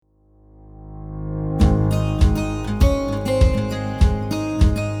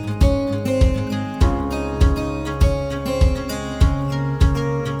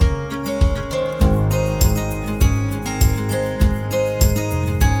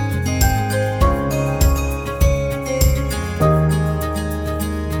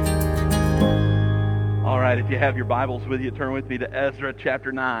have your Bibles with you, turn with me to Ezra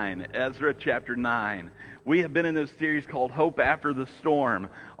chapter 9. Ezra chapter 9. We have been in this series called Hope After the Storm.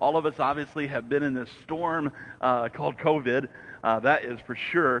 All of us obviously have been in this storm called COVID, that is for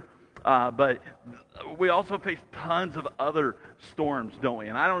sure. But we also face tons of other storms, don't we?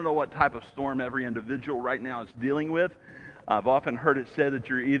 And I don't know what type of storm every individual right now is dealing with. I've often heard it said that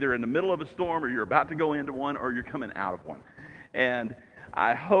you're either in the middle of a storm or you're about to go into one or you're coming out of one. And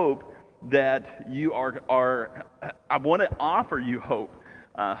I hope that you I want to offer you hope,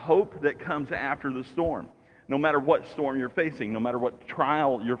 hope that comes after the storm. No matter what storm you're facing, no matter what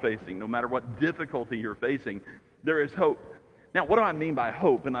trial you're facing, no matter what difficulty you're facing, there is hope. Now, what do I mean by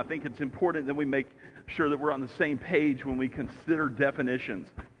hope? And I think it's important that we make sure that we're on the same page when we consider definitions.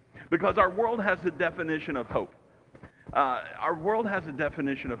 Because our world has a definition of hope. Our world has a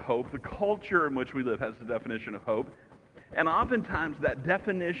definition of hope. The culture in which we live has a definition of hope. And oftentimes that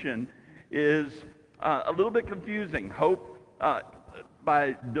definition is a little bit confusing. Hope,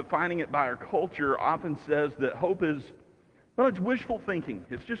 by defining it by our culture, often says that hope is, well, it's wishful thinking.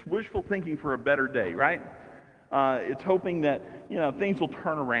 It's just wishful thinking for a better day, right? It's hoping that, things will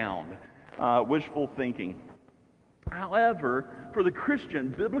turn around. Wishful thinking. However, for the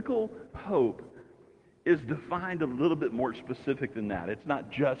Christian, biblical hope is defined a little bit more specific than that. It's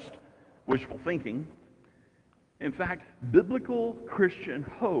not just wishful thinking. In fact, biblical Christian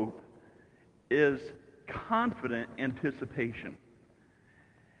hope is confident anticipation.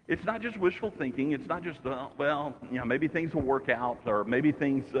 It's not just wishful thinking. It's not just, maybe things will work out or maybe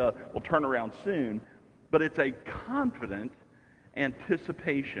things will turn around soon. But it's a confident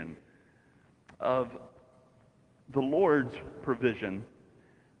anticipation of the Lord's provision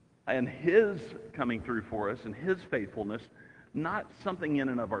and His coming through for us and His faithfulness, not something in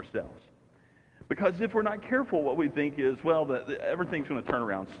and of ourselves. Because if we're not careful, what we think is, that everything's going to turn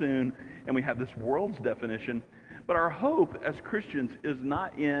around soon, and we have this world's definition. But our hope as Christians is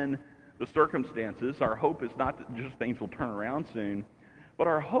not in the circumstances. Our hope is not that just things will turn around soon. But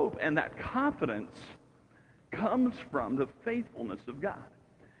our hope and that confidence comes from the faithfulness of God.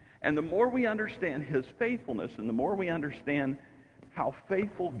 And the more we understand His faithfulness, and the more we understand how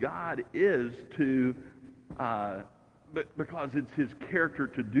faithful God is to, because it's His character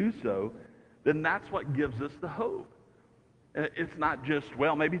to do so, then that's what gives us the hope. It's not just,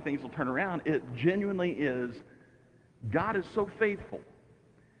 maybe things will turn around. It genuinely is, God is so faithful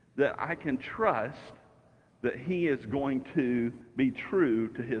that I can trust that He is going to be true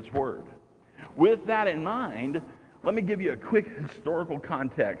to His word. With that in mind, let me give you a quick historical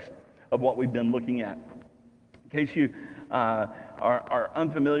context of what we've been looking at. In case you are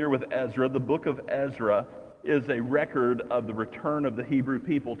unfamiliar with Ezra, the book of Ezra is a record of the return of the Hebrew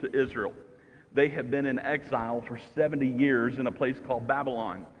people to Israel. They have been in exile for 70 years in a place called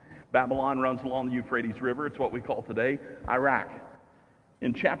Babylon. Babylon runs along the Euphrates River. It's what we call today Iraq.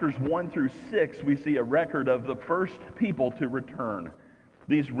 In chapters 1 through 6, we see a record of the first people to return.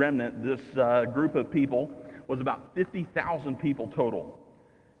 This group of people was about 50,000 people total.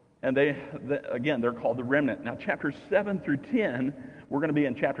 And they're called the remnant. Now, chapters 7 through 10, we're going to be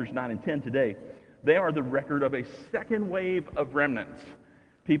in chapters 9 and 10 today. They are the record of a second wave of remnants.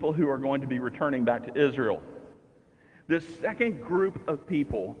 People who are going to be returning back to Israel. This second group of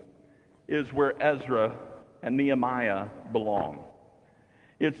people is where Ezra and Nehemiah belong.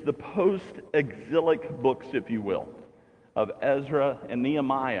 It's the post-exilic books, if you will, of Ezra and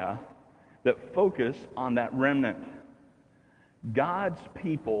Nehemiah that focus on that remnant. God's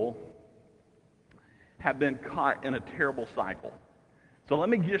people have been caught in a terrible cycle. So let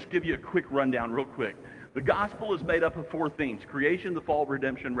me just give you a quick rundown real quick. The gospel is made up of 4 themes: creation, the fall,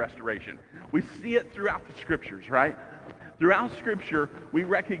 redemption, restoration. We see it throughout the scriptures, right? Throughout scripture, we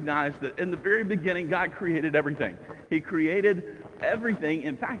recognize that in the very beginning, God created everything. He created everything.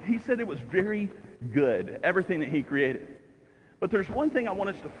 In fact, He said it was very good, everything that He created. But there's one thing I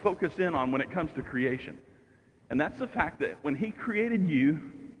want us to focus in on when it comes to creation. And that's the fact that when He created you,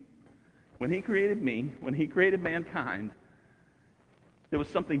 when He created me, when He created mankind, it was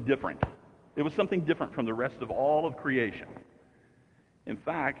something different. It was something different from the rest of all of creation. In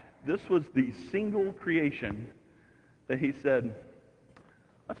fact, this was the single creation that He said,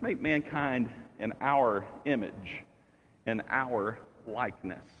 let's make mankind in our image, in our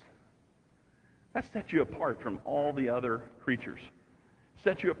likeness. That sets you apart from all the other creatures.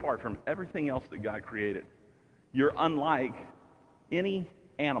 Sets you apart from everything else that God created. You're unlike any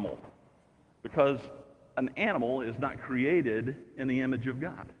animal, because an animal is not created in the image of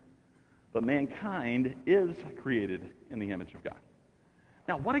God. But mankind is created in the image of God.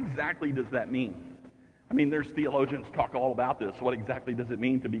 Now, what exactly does that mean? There's theologians talk all about this. What exactly does it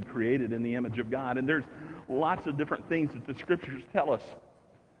mean to be created in the image of God? And there's lots of different things that the Scriptures tell us.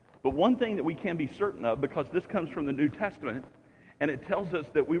 But one thing that we can be certain of, because this comes from the New Testament, and it tells us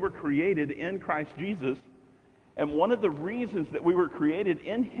that we were created in Christ Jesus, and one of the reasons that we were created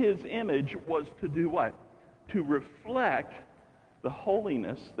in his image was to do what? To reflect the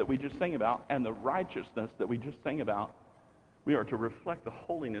holiness that we just sang about and the righteousness that we just sang about. We are to reflect the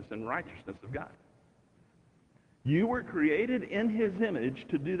holiness and righteousness of God. You were created in his image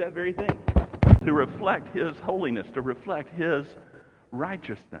to do that very thing, to reflect his holiness, to reflect his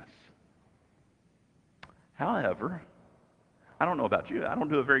righteousness. However, I don't know about you, I don't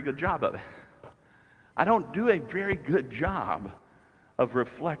do a very good job of it. I don't do a very good job of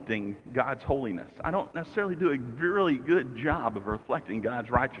reflecting God's holiness. I don't necessarily do a really good job of reflecting God's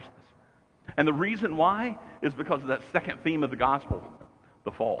righteousness. And the reason why is because of that second theme of the gospel,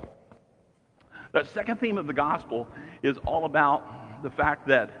 the fall. That second theme of the gospel is all about the fact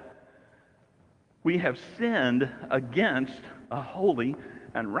that we have sinned against a holy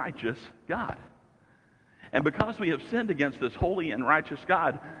and righteous God. And because we have sinned against this holy and righteous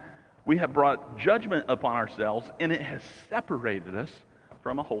God, we have brought judgment upon ourselves, and it has separated us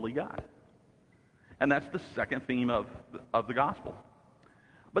from a holy God. And that's the second theme of the gospel.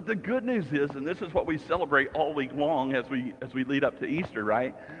 But the good news is, and this is what we celebrate all week long as we lead up to Easter,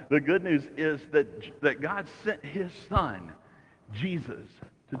 right? The good news is that God sent his Son, Jesus,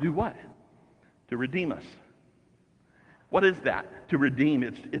 to do what? To redeem us. What is that? To redeem.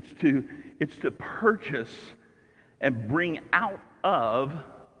 It's to purchase and bring out of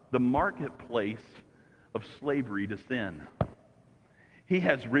the marketplace of slavery to sin. He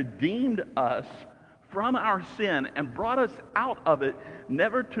has redeemed us from our sin and brought us out of it,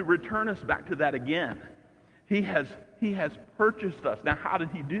 never to return us back to that again. He has purchased us. Now, how did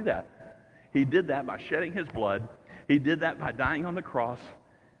he do that? He did that by shedding his blood. He did that by dying on the cross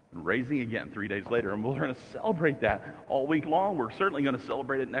and raising again 3 days later. And we're going to celebrate that all week long. We're certainly going to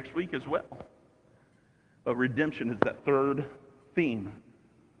celebrate it next week as well. But redemption is that third theme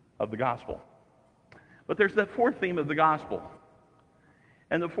of the gospel. But there's that fourth theme of the gospel.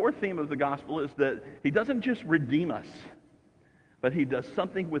 And the fourth theme of the gospel is that he doesn't just redeem us, but he does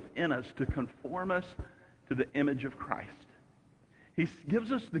something within us to conform us to the image of Christ. He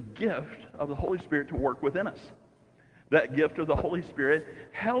gives us the gift of the Holy Spirit to work within us. That gift of the Holy Spirit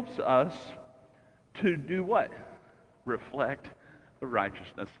helps us to do what? Reflect the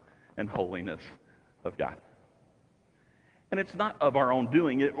righteousness and holiness of God. And it's not of our own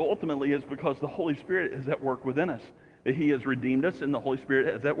doing. It ultimately is because the Holy Spirit is at work within us. He has redeemed us, and the Holy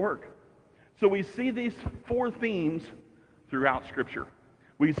Spirit is at work. So we see these four themes throughout Scripture.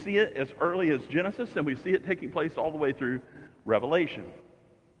 We see it as early as Genesis, and we see it taking place all the way through Revelation.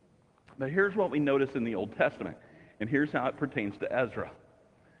 But here's what we notice in the Old Testament, and here's how it pertains to Ezra.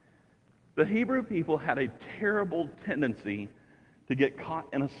 The Hebrew people had a terrible tendency to get caught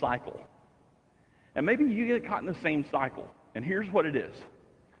in a cycle. And maybe you get caught in the same cycle, and here's what it is.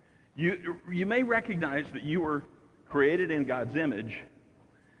 You may recognize that you were created in God's image,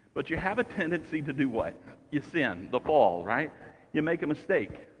 but you have a tendency to do what? You sin, the fall, right? You make a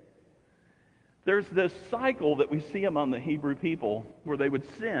mistake. There's this cycle that we see among the Hebrew people where they would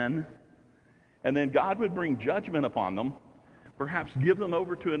sin, and then God would bring judgment upon them, perhaps give them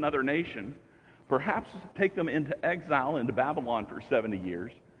over to another nation, perhaps take them into exile into Babylon for 70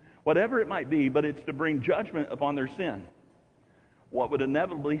 years, whatever it might be, but it's to bring judgment upon their sin. What would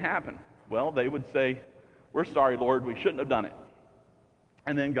inevitably happen? Well, they would say, "We're sorry, Lord, we shouldn't have done it."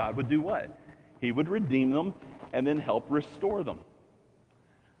 And then God would do what? He would redeem them and then help restore them.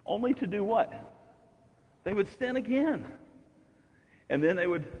 Only to do what? They would sin again. And then they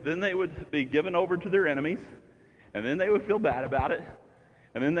would be given over to their enemies, and then they would feel bad about it,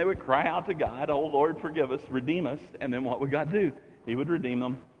 and then they would cry out to God, "Oh, Lord, forgive us, redeem us." And then what would God do? He would redeem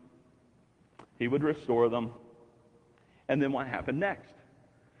them. He would restore them. And then what happened next?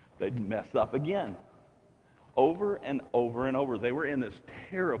 They'd mess up again. Over and over and over. They were in this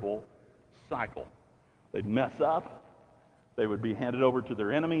terrible cycle. They'd mess up. They would be handed over to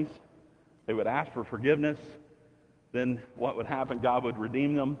their enemies. They would ask for forgiveness. Then what would happen? God would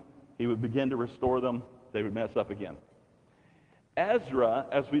redeem them. He would begin to restore them. They would mess up again. Ezra,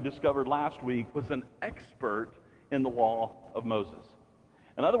 as we discovered last week, was an expert in the law of Moses.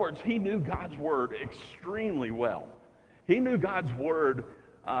 In other words, he knew God's word extremely well. He knew God's word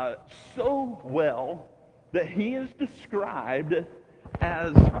so well that he is described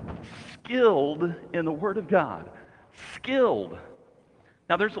as skilled in the Word of God. Skilled.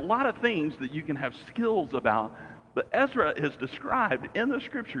 Now, there's a lot of things that you can have skills about, but Ezra is described in the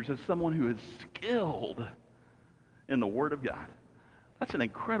Scriptures as someone who is skilled in the Word of God. That's an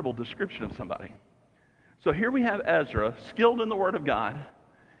incredible description of somebody. So here we have Ezra, skilled in the Word of God,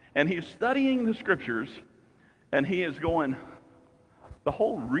 and he's studying the Scriptures, and he is going, the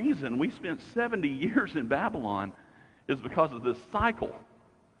whole reason we spent 70 years in Babylon is because of this cycle.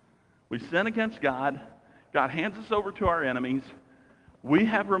 We sin against God. God hands us over to our enemies. We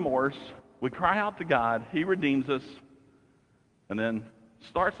have remorse. We cry out to God. He redeems us. And then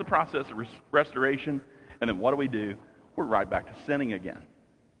starts the process of restoration. And then what do? We're right back to sinning again.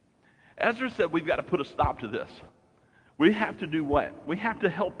 Ezra said we've got to put a stop to this. We have to do what? We have to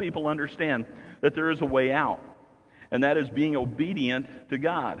help people understand that there is a way out. And that is being obedient to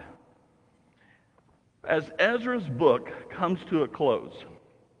God. As Ezra's book comes to a close,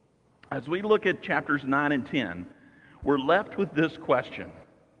 as we look at chapters 9 and 10, we're left with this question.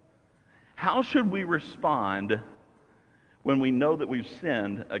 How should we respond when we know that we've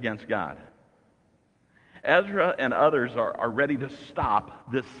sinned against God? Ezra and others are ready to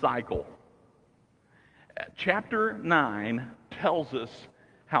stop this cycle. Chapter 9 tells us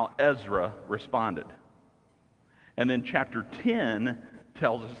how Ezra responded. And then chapter 10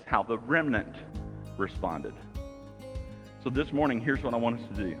 tells us how the remnant responded. So this morning, here's what I want us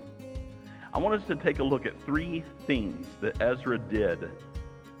to do. I want us to take a look at 3 things that Ezra did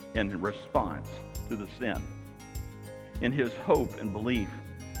in response to the sin, in his hope and belief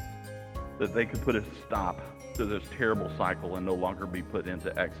that they could put a stop to this terrible cycle and no longer be put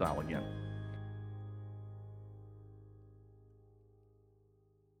into exile again.